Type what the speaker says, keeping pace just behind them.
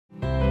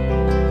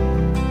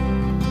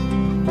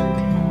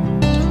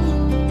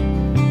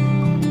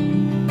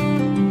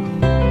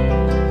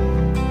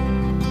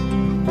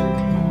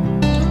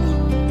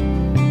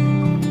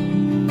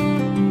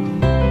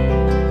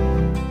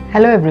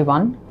Hello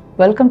everyone,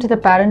 welcome to the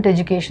Parent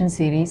Education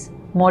Series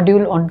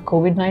module on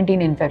COVID-19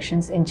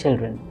 infections in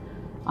children.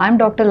 I am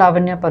Dr.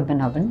 Lavenya R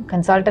Padmanaban,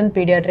 Consultant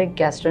Pediatric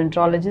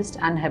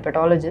Gastroenterologist and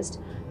Hepatologist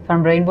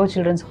from Rainbow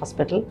Children's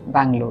Hospital,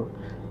 Bengaluru.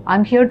 I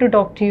am here to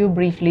talk to you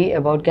briefly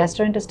about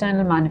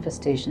gastrointestinal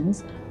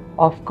manifestations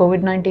of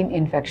COVID-19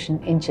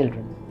 infection in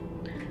children.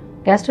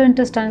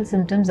 Gastrointestinal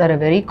symptoms are a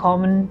very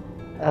common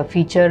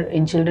feature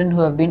in children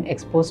who have been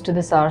exposed to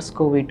the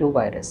SARS-CoV-2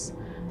 virus.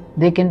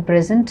 They can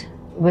present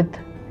with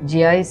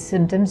GI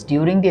symptoms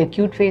during the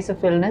acute phase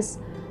of illness,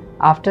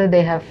 after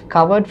they have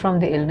recovered from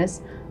the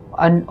illness,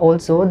 and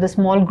also the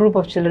small group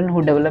of children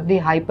who develop the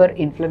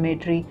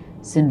hyperinflammatory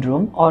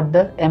syndrome or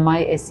the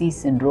MISC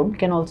syndrome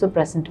can also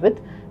present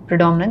with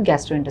predominant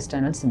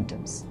gastrointestinal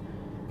symptoms.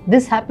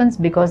 This happens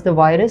because the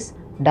virus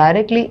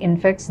directly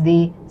infects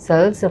the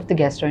cells of the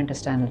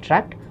gastrointestinal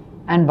tract,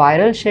 and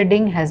viral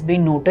shedding has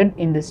been noted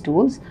in the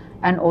stools,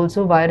 and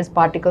also virus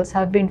particles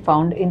have been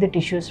found in the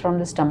tissues from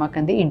the stomach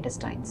and the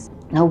intestines.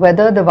 Now,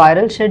 whether the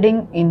viral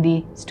shedding in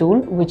the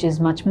stool, which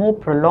is much more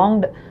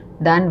prolonged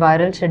than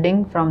viral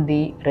shedding from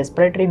the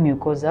respiratory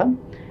mucosa,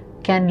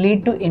 can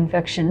lead to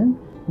infection,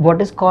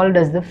 what is called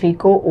as the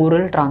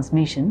fecal-oral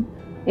transmission,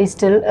 is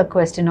still a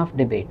question of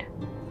debate.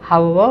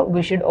 However,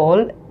 we should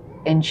all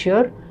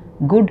ensure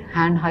good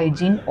hand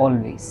hygiene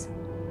always.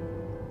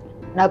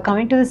 Now,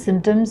 coming to the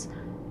symptoms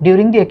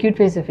during the acute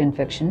phase of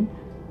infection,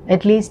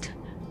 at least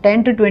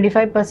 10 to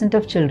 25%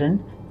 of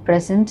children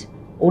present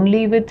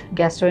only with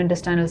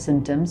gastrointestinal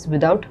symptoms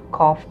without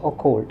cough or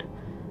cold,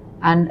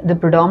 and the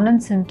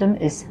predominant symptom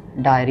is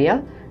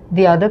diarrhea,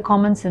 the other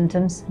common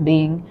symptoms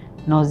being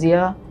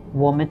nausea,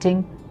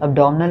 vomiting,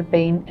 abdominal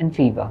pain and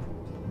fever.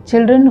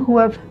 Children who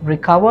have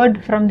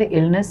recovered from the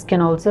illness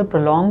can also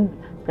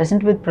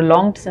present with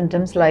prolonged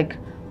symptoms like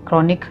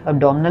chronic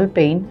abdominal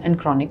pain and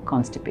chronic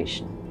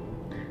constipation.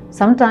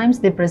 Sometimes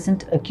they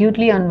present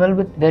acutely unwell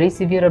with very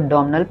severe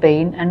abdominal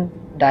pain, and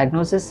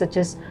diagnoses such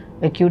as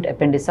acute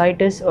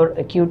appendicitis or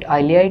acute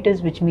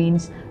ileitis, which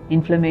means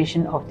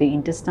inflammation of the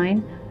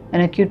intestine,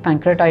 and acute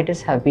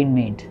pancreatitis have been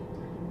made.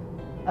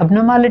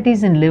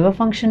 Abnormalities in liver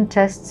function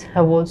tests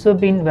have also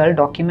been well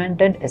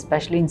documented,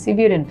 especially in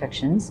severe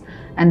infections,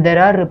 and there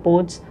are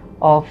reports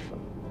of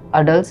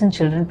adults and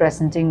children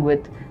presenting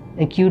with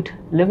acute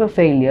liver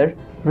failure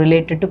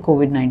related to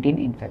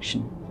COVID-19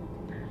 infection.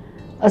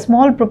 A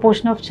small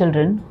proportion of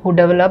children who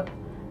develop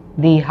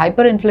the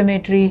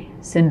hyperinflammatory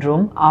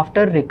syndrome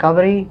after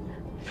recovery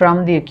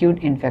from the acute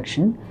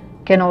infection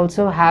can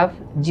also have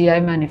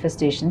GI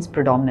manifestations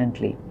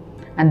predominantly,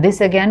 and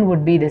this again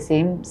would be the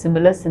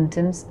similar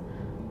symptoms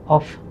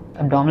of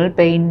abdominal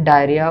pain,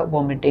 diarrhea,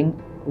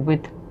 vomiting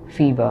with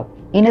fever.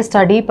 In a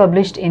study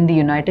published in the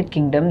United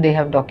Kingdom, they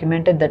have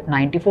documented that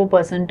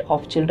 94%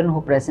 of children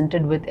who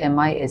presented with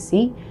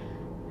MISC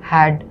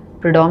had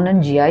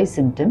predominant GI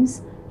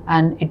symptoms,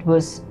 and it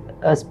was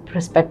a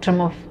spectrum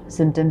of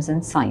symptoms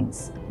and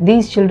signs.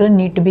 These children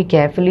need to be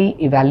carefully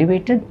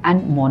evaluated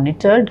and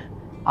monitored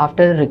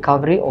after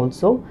recovery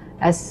also,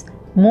 as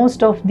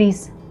most of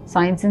these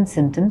signs and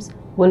symptoms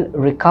will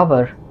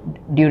recover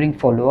during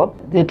follow-up.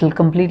 It will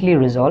completely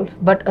resolve,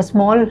 but a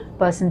small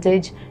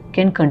percentage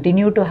can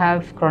continue to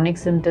have chronic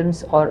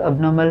symptoms or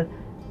abnormal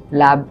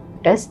lab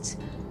tests,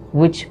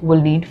 which will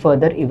need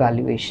further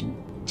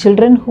evaluation.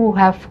 Children who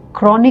have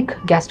chronic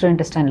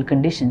gastrointestinal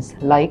conditions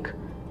like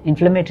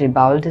inflammatory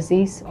bowel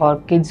disease, or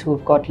kids who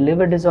have got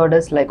liver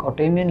disorders like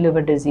autoimmune liver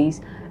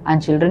disease,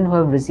 and children who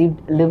have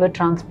received liver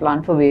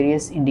transplant for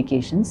various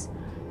indications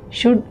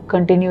should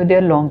continue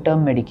their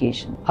long-term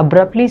medication.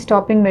 Abruptly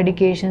stopping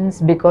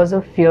medications because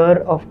of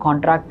fear of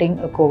contracting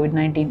a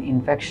COVID-19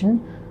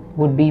 infection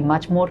would be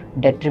much more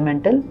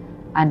detrimental,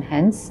 and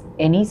hence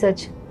any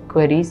such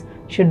queries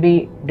should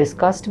be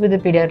discussed with the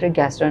pediatric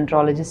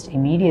gastroenterologist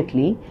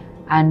immediately,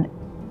 and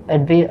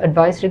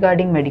advice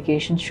regarding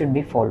medication should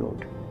be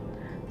followed.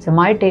 So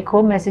my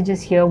take-home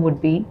messages here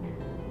would be: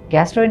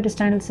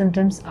 gastrointestinal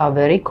symptoms are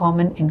very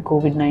common in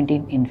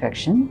COVID-19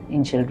 infection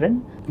in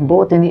children,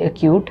 both in the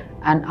acute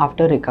and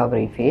after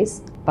recovery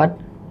phase, but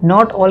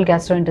not all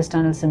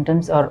gastrointestinal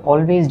symptoms are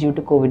always due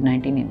to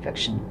COVID-19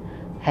 infection.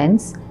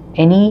 Hence,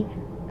 any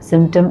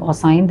symptom or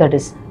sign that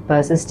is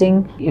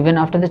persisting even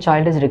after the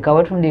child has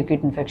recovered from the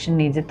acute infection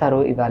needs a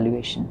thorough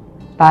evaluation.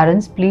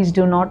 Parents, please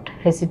do not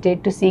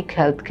hesitate to seek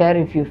healthcare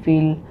if you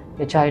feel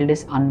your child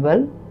is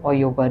unwell or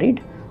you're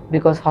worried,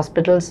 because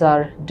hospitals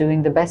are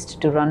doing the best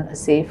to run a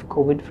safe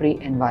COVID-free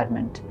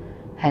environment.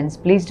 Hence,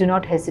 please do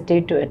not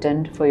hesitate to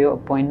attend for your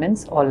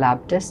appointments or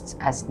lab tests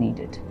as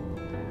needed.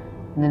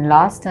 And then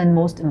last and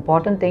most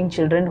important thing,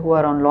 children who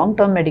are on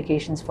long-term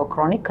medications for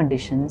chronic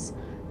conditions,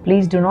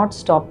 please do not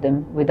stop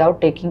them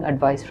without taking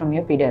advice from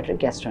your pediatric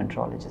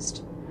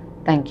gastroenterologist.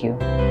 Thank you.